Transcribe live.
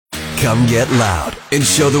Come get loud and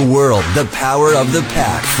show the world the power of the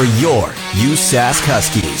pack for your USask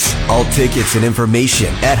Huskies. All tickets and information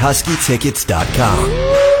at huskytickets.com.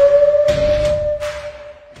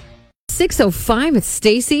 6:05, it's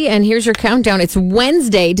Stacy, and here's your countdown. It's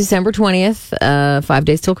Wednesday, December 20th, 5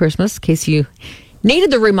 days till Christmas, in case you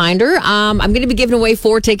needed the reminder. I'm going to be giving away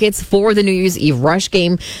 4 tickets for the New Year's Eve Rush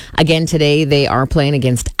game. Again, today they are playing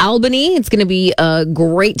against Albany. It's going to be a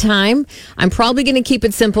great time. I'm probably going to keep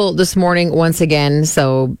it simple this morning once again,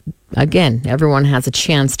 so again, everyone has a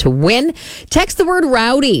chance to win. Text the word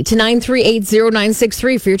Rowdy to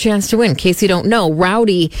 9380963 for your chance to win. In case you don't know,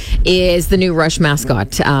 Rowdy is the new Rush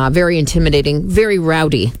mascot. Very intimidating, very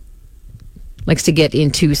rowdy. Likes to get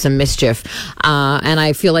into some mischief. And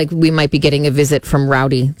I feel like we might be getting a visit from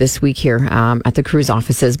Rowdy this week here at the cruise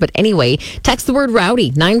offices. But anyway, text the word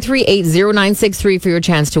Rowdy, 9380963 for your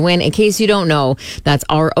chance to win. In case you don't know, that's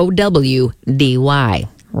ROWDY.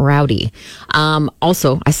 Rowdy.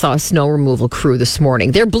 Also, I saw a snow removal crew this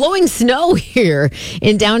morning. They're blowing snow here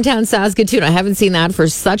in downtown Saskatoon. I haven't seen that for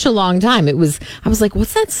such a long time. I was like,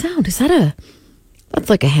 what's that sound?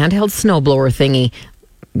 That's like a handheld snowblower thingy.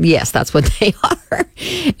 Yes, that's what they are.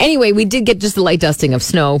 Anyway, we did get just a light dusting of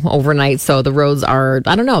snow overnight, so the roads are,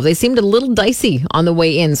 I don't know, they seemed a little dicey on the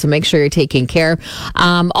way in, so make sure you're taking care.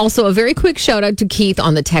 Also, a very quick shout out to Keith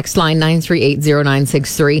on the text line,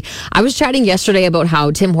 9380963. I was chatting yesterday about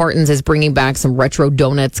how Tim Hortons is bringing back some retro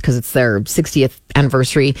donuts because it's their 60th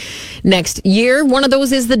anniversary next year. One of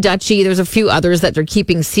those is the Dutchie. There's a few others that they're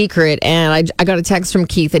keeping secret, and I got a text from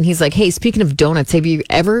Keith, and he's like, hey, speaking of donuts, have you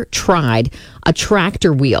ever tried a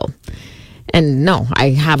tractor wheel? And no, I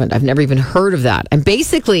haven't. I've never even heard of that. And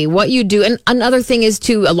basically what you do, and another thing is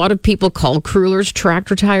too, a lot of people call crullers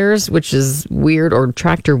tractor tires, which is weird, or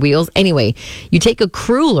tractor wheels. Anyway, you take a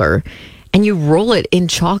cruller and you roll it in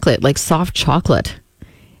chocolate, like soft chocolate.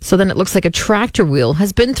 So then it looks like a tractor wheel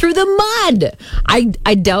has been through the mud.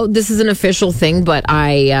 I doubt this is an official thing, but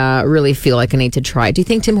I really feel like I need to try. Do you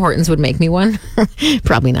think Tim Hortons would make me one?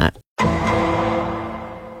 Probably not.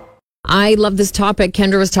 I love this topic.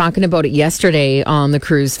 Kendra was talking about it yesterday on the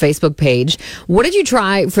cruise Facebook page. What did you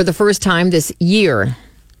try for the first time this year?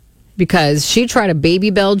 Because she tried a Baby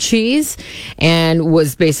Bell cheese and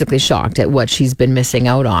was basically shocked at what she's been missing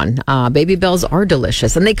out on. Baby Bells are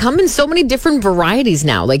delicious, and they come in so many different varieties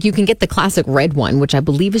now. Like you can get the classic red one, which I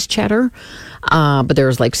believe is cheddar, but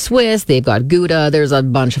there's like Swiss, they've got Gouda, there's a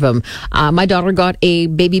bunch of them. My daughter got a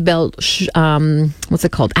Baby Bell, what's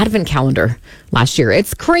it called? Advent calendar last year.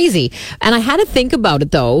 It's crazy. And I had to think about it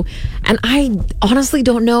though, and I honestly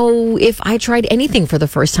don't know if I tried anything for the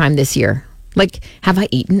first time this year. Like, have I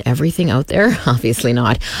eaten everything out there? Obviously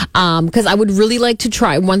not. Because I would really like to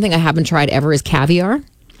try. One thing I haven't tried ever is caviar.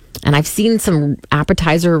 And I've seen some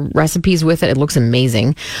appetizer recipes with it. It looks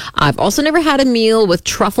amazing. I've also never had a meal with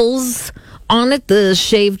truffles on it, the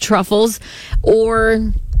shaved truffles.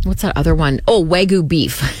 Or, what's that other one? Oh, Wagyu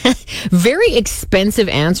beef. Very expensive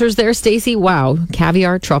answers there, Stacey. Wow.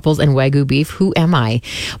 Caviar, truffles, and Wagyu beef. Who am I?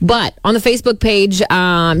 But on the Facebook page,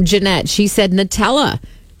 Jeanette, she said Nutella.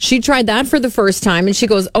 She tried that for the first time, and she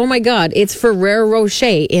goes, oh my God, it's Ferrero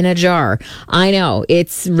Rocher in a jar. I know,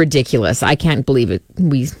 it's ridiculous. I can't believe it.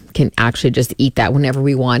 We can actually just eat that whenever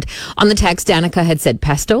we want. On the text, Danica had said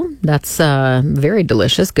pesto. That's very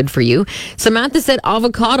delicious. Good for you. Samantha said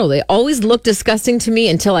avocado. They always look disgusting to me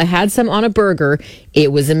until I had some on a burger.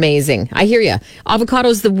 It was amazing. I hear you. Avocado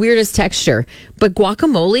is the weirdest texture. But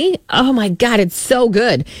guacamole? Oh my God, it's so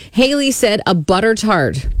good. Haley said a butter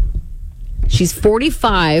tart. She's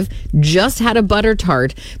 45, just had a butter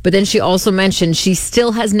tart, but then she also mentioned she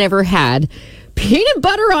still has never had peanut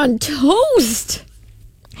butter on toast.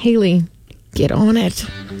 Haley, get on it.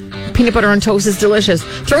 Peanut butter on toast is delicious.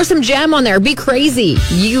 Throw some jam on there. Be crazy.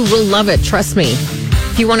 You will love it. Trust me.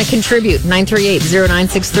 If you want to contribute,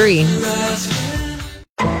 938-0963.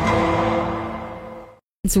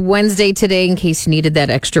 It's Wednesday today, in case you needed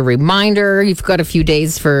that extra reminder. You've got a few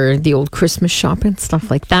days for the old Christmas shopping,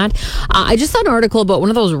 stuff like that. I just saw an article about one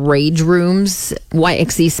of those rage rooms. Why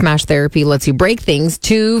XE Smash Therapy lets you break things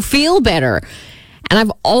to feel better. And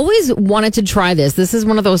I've always wanted to try this. This is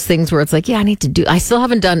one of those things where it's like, yeah, I still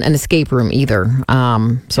haven't done an escape room either.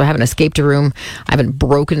 So I haven't escaped a room. I haven't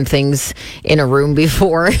broken things in a room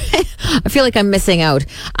before. I feel like I'm missing out.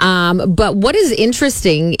 But what is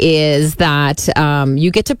interesting is that you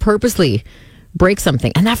get to purposely break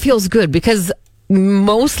something. And that feels good because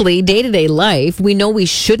mostly day-to-day life, we know we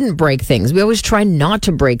shouldn't break things. We always try not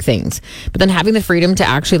to break things. But then having the freedom to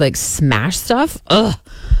actually like smash stuff,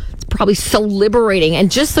 probably so liberating.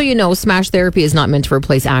 And just so you know, smash therapy is not meant to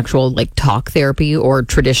replace actual like talk therapy or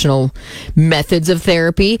traditional methods of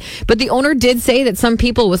therapy. But the owner did say that some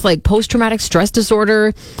people with like post-traumatic stress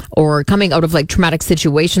disorder or coming out of like traumatic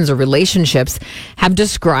situations or relationships have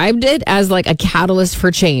described it as like a catalyst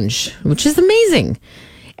for change, which is amazing.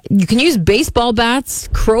 You can use baseball bats,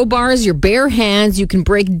 crowbars, your bare hands. You can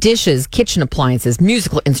break dishes, kitchen appliances,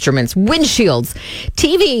 musical instruments, windshields,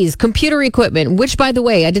 TVs, computer equipment, which, by the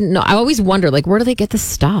way, I didn't know. I always wonder, like, where do they get the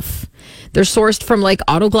stuff? They're sourced from, like,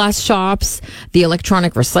 auto glass shops, the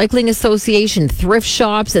Electronic Recycling Association, thrift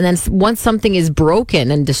shops, and then once something is broken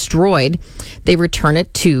and destroyed, they return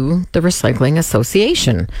it to the Recycling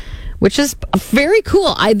Association, which is very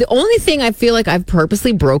cool. The only thing I feel like I've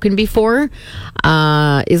purposely broken before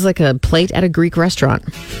is like a plate at a Greek restaurant.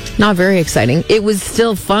 Not very exciting. It was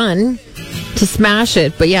still fun to smash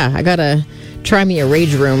it, but yeah, I gotta try me a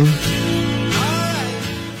rage room.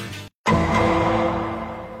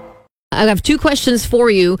 I have 2 questions for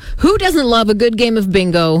you. Who doesn't love a good game of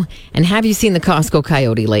bingo? And have you seen the Costco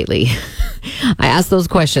Coyote lately? I asked those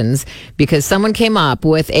questions because someone came up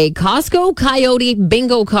with a Costco Coyote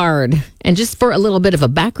Bingo card. And just for a little bit of a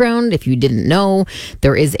background, if you didn't know,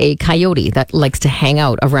 there is a coyote that likes to hang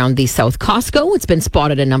out around the South Costco. It's been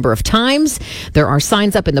spotted a number of times. There are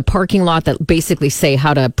signs up in the parking lot that basically say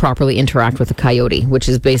how to properly interact with a coyote, which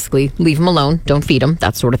is basically leave them alone, don't feed them,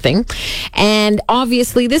 that sort of thing. And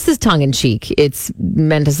obviously, this is tongue-in-cheek. It's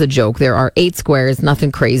meant as a joke. There are 8 squares,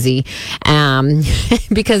 nothing crazy,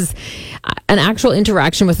 because an actual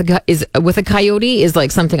interaction with a coyote is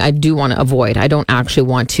like something I do want to avoid. I don't actually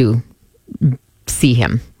want to see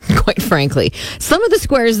him, quite frankly. Some of the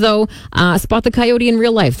squares, though, spot the coyote in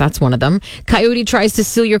real life. That's one of them. Coyote tries to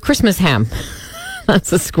steal your Christmas ham.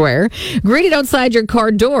 That's a square. Greeted outside your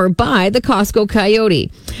car door by the Costco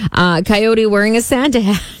Coyote. Coyote wearing a Santa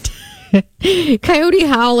hat. Coyote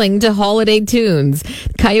howling to holiday tunes.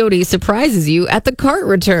 Coyote surprises you at the cart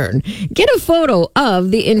return. Get a photo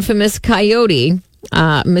of the infamous coyote.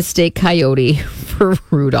 Mistake coyote for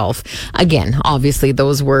Rudolph. Again, obviously,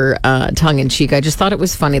 those were tongue-in-cheek. I just thought it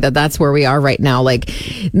was funny that that's where we are right now. Like,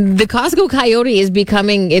 the Costco Coyote is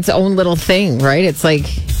becoming its own little thing, right? It's like,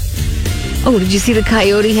 oh, did you see the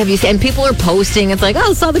coyote? Have you seen? And people are posting. It's like,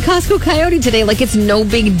 oh, saw the Costco Coyote today. Like, it's no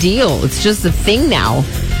big deal. It's just a thing now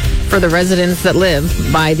for the residents that live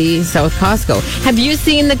by the South Costco. Have you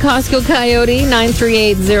seen the Costco Coyote?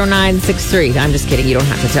 938-0963. I'm just kidding. You don't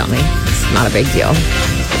have to tell me. It's not a big deal.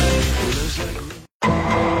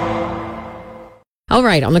 All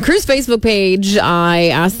right. On the Cruise Facebook page, I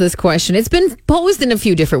asked this question. It's been posed in a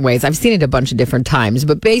few different ways. I've seen it a bunch of different times.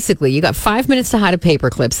 But basically, you got 5 minutes to hide a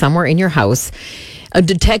paperclip somewhere in your house. A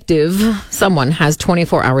detective, someone has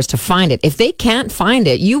 24 hours to find it. If they can't find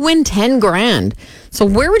it, you win 10 grand. So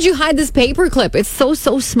where would you hide this paperclip? It's so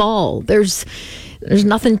small. There's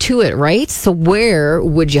nothing to it, right? So where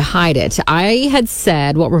would you hide it? I had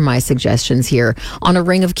said, what were my suggestions here? On a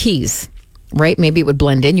ring of keys, right? Maybe it would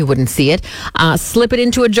blend in. You wouldn't see it. Slip it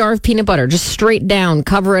into a jar of peanut butter, just straight down,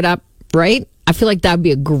 cover it up, right? I feel like that would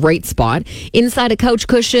be a great spot. Inside a couch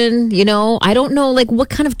cushion, you know, I don't know, like, what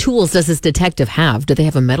kind of tools does this detective have? Do they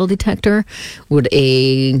have a metal detector? Would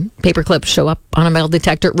a paperclip show up on a metal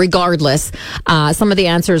detector? Regardless, some of the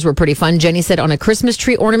answers were pretty fun. Jenny said on a Christmas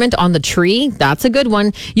tree ornament on the tree. That's a good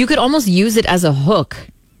one. You could almost use it as a hook.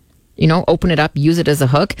 You know, open it up, use it as a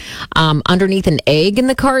hook. Underneath an egg in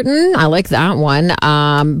the carton. I like that one.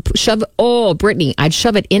 Brittany, I'd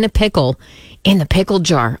shove it in a pickle. In the pickle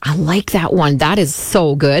jar. I like that one. That is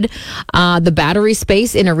so good. The battery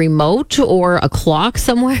space in a remote or a clock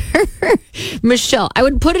somewhere. Michelle, I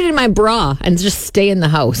would put it in my bra and just stay in the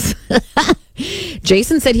house.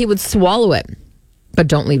 Jason said he would swallow it, but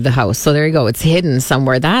don't leave the house. So there you go. It's hidden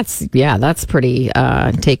somewhere. That's pretty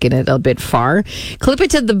taking it a bit far. Clip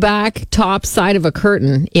it to the back top side of a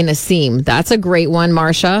curtain in a seam. That's a great one,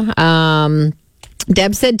 Marsha.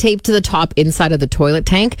 Deb said tape to the top inside of the toilet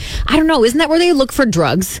tank. I don't know. Isn't that where they look for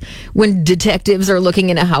drugs when detectives are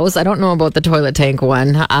looking in a house? I don't know about the toilet tank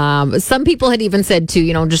one. Some people had even said to,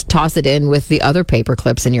 you know, just toss it in with the other paper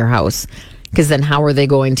clips in your house. Because then how are they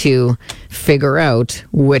going to figure out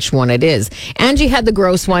which one it is? Angie had the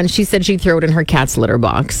gross one. She said she'd throw it in her cat's litter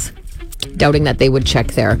box, doubting that they would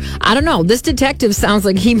check there. I don't know. This detective sounds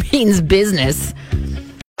like he means business.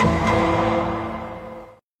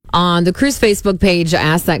 On the Cruise Facebook page, I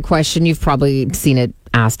asked that question. You've probably seen it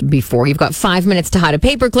asked before. You've got 5 minutes to hide a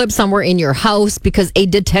paperclip somewhere in your house because a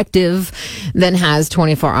detective then has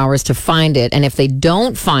 24 hours to find it. And if they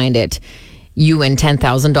don't find it, you win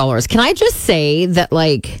 $10,000. Can I just say that,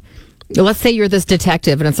 like, let's say you're this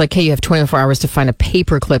detective and it's like, hey, you have 24 hours to find a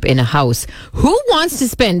paperclip in a house. Who wants to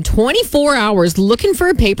spend 24 hours looking for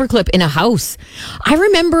a paperclip in a house? I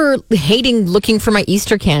remember hating looking for my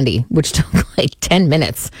Easter candy, which took like 10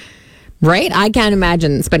 minutes. Right? I can't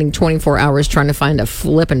imagine spending 24 hours trying to find a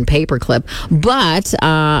flippin' paperclip. But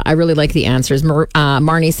I really like the answers.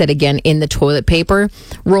 Marnie said again, in the toilet paper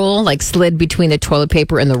roll, like slid between the toilet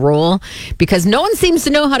paper and the roll, because no one seems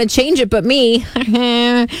to know how to change it but me.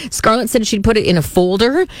 Scarlett said she'd put it in a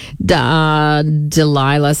folder.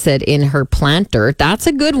 Delilah said in her plant dirt. That's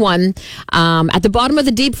a good one. At the bottom of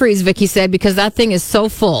the deep freeze, Vicky said, because that thing is so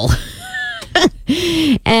full.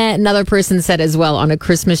 And another person said as well, on a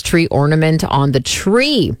Christmas tree ornament on the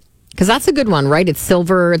tree, because that's a good one, right? It's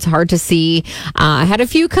silver, it's hard to see. I had a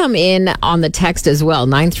few come in on the text as well,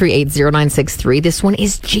 9380963. This one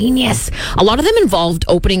is genius. A lot of them involved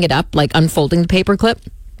opening it up, like unfolding the paperclip.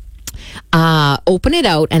 Open it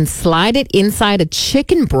out and slide it inside a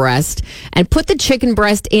chicken breast and put the chicken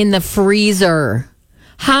breast in the freezer.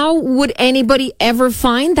 How would anybody ever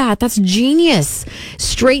find that? That's genius.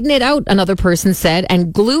 Straighten it out, another person said,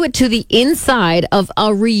 and glue it to the inside of a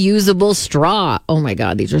reusable straw. Oh my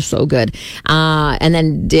God, these are so good. And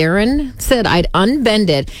then Darren said, I'd unbend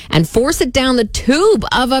it and force it down the tube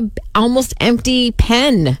of a almost empty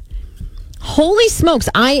pen. Holy smokes,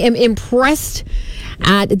 I am impressed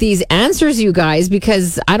at these answers, you guys,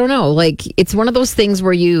 because I don't know, like, it's one of those things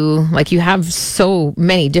where you have so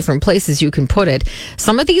many different places you can put it.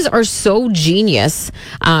 Some of these are so genius.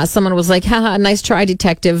 Someone was like, haha, nice try,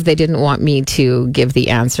 detective. They didn't want me to give the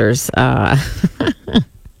answers.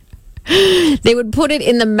 They would put it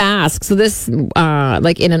in the mask. So this,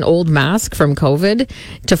 like in an old mask from COVID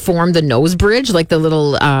to form the nose bridge, like the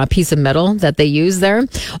little piece of metal that they use there,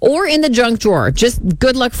 or in the junk drawer. Just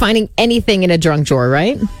good luck finding anything in a junk drawer,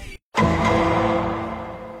 right?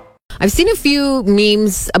 I've seen a few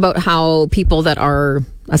memes about how people that are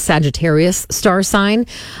a Sagittarius star sign,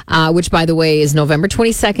 which, by the way, is November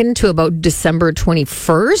 22nd to about December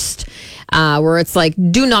 21st, where it's like,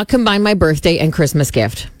 do not combine my birthday and Christmas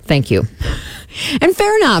gift. Thank you. And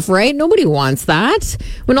fair enough, right? Nobody wants that.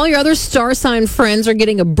 When all your other star sign friends are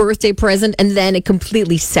getting a birthday present and then a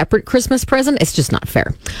completely separate Christmas present, it's just not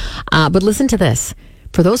fair. But listen to this.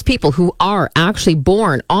 For those people who are actually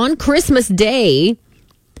born on Christmas Day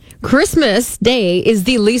is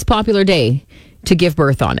the least popular day to give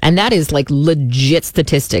birth on. And that is like legit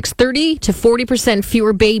statistics. 30 to 40%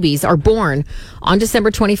 fewer babies are born on December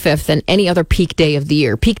 25th than any other peak day of the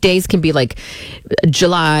year. Peak days can be like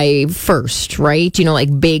July 1st, right? You know,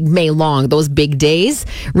 like big May long, those big days.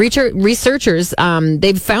 Researchers,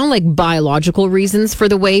 they've found like biological reasons for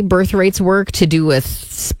the way birth rates work to do with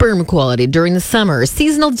sperm quality during the summer,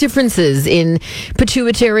 seasonal differences in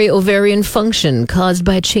pituitary ovarian function caused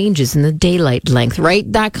by changes in the daylight length,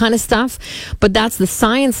 right? That kind of stuff. But that's the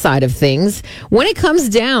science side of things. When it comes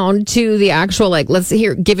down to the actual, like,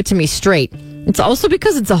 give it to me straight. It's also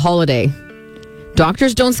because it's a holiday.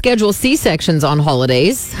 Doctors don't schedule C-sections on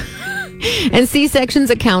holidays. And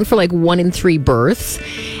C-sections account for like 1 in 3 births.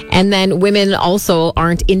 And then women also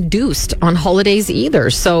aren't induced on holidays either.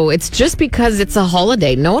 So it's just because it's a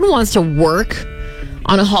holiday. No one wants to work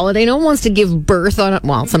on a holiday. No one wants to give birth on it.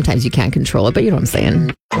 Well, sometimes you can't control it, but you know what I'm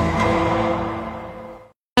saying.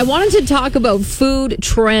 I wanted to talk about food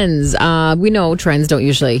trends. We know trends don't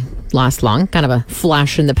usually last long, kind of a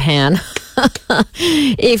flash in the pan,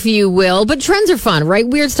 if you will. But trends are fun, right?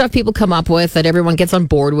 Weird stuff people come up with that everyone gets on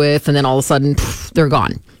board with, and then all of a sudden, they're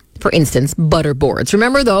gone. For instance, butter boards.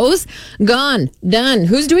 Remember those? Gone. Done.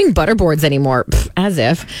 Who's doing butter boards anymore? As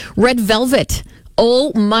if. Red velvet.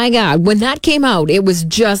 Oh my God. When that came out, it was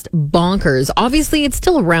just bonkers. Obviously, it's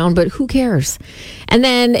still around, but who cares? And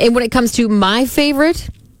then when it comes to my favorite,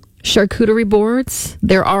 charcuterie boards,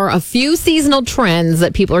 there are a few seasonal trends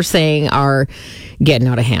that people are saying are getting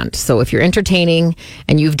out of hand. So if you're entertaining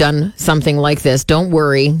and you've done something like this, don't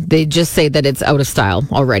worry. They just say that it's out of style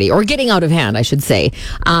already, or getting out of hand, I should say.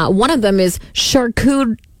 One of them is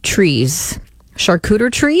charcuterie trees.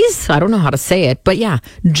 Charcuter trees? I don't know how to say it, but yeah,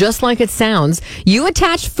 just like it sounds. You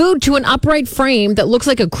attach food to an upright frame that looks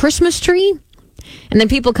like a Christmas tree, and then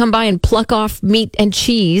people come by and pluck off meat and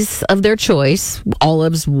cheese of their choice,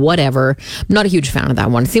 olives, whatever. I'm not a huge fan of that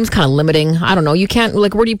one. It seems kind of limiting. I don't know. You can't,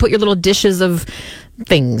 like, where do you put your little dishes of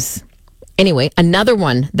things? Anyway, another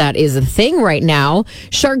one that is a thing right now,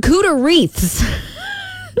 charcuter-wreaths.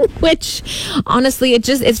 Which, honestly,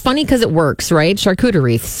 it's funny because it works, right?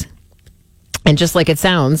 Charcuter-wreaths. And just like it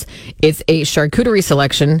sounds, it's a charcuterie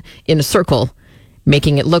selection in a circle,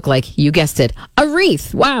 making it look like, you guessed it, a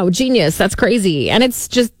wreath. Wow, genius. That's crazy. And it's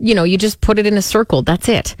just, you just put it in a circle. That's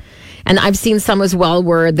it. And I've seen some as well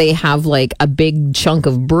where they have like a big chunk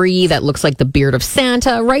of brie that looks like the beard of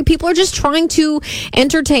Santa, right? People are just trying to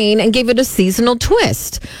entertain and give it a seasonal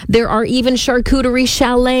twist. There are even charcuterie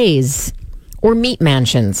chalets or meat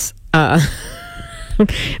mansions.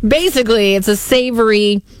 Basically, it's a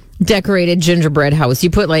savory decorated gingerbread house. You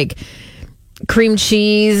put like cream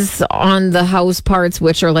cheese on the house parts,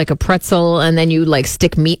 which are like a pretzel, and then you like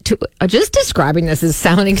stick meat to it. Just describing this is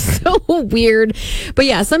sounding so weird. But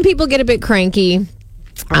yeah, some people get a bit cranky,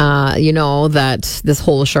 that this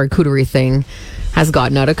whole charcuterie thing has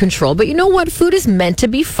gotten out of control. But you know what? Food is meant to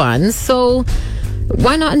be fun. So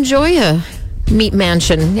why not enjoy a meat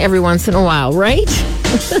mansion every once in a while, right?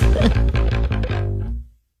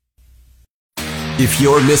 If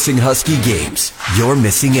you're missing Husky games, you're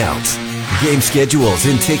missing out. Game schedules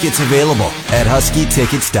and tickets available at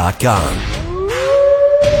huskytickets.com.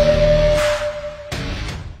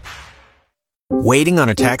 Waiting on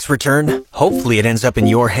a tax return? Hopefully it ends up in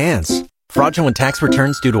your hands. Fraudulent tax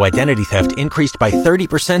returns due to identity theft increased by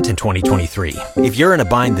 30% in 2023. If you're in a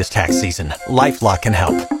bind this tax season, LifeLock can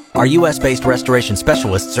help. Our U.S.-based restoration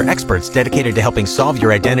specialists are experts dedicated to helping solve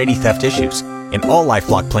your identity theft issues. And all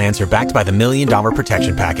LifeLock plans are backed by the $1 Million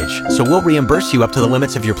Protection Package. So we'll reimburse you up to the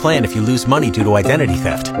limits of your plan if you lose money due to identity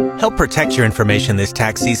theft. Help protect your information this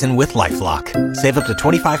tax season with LifeLock. Save up to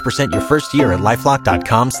 25% your first year at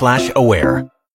LifeLock.com/aware.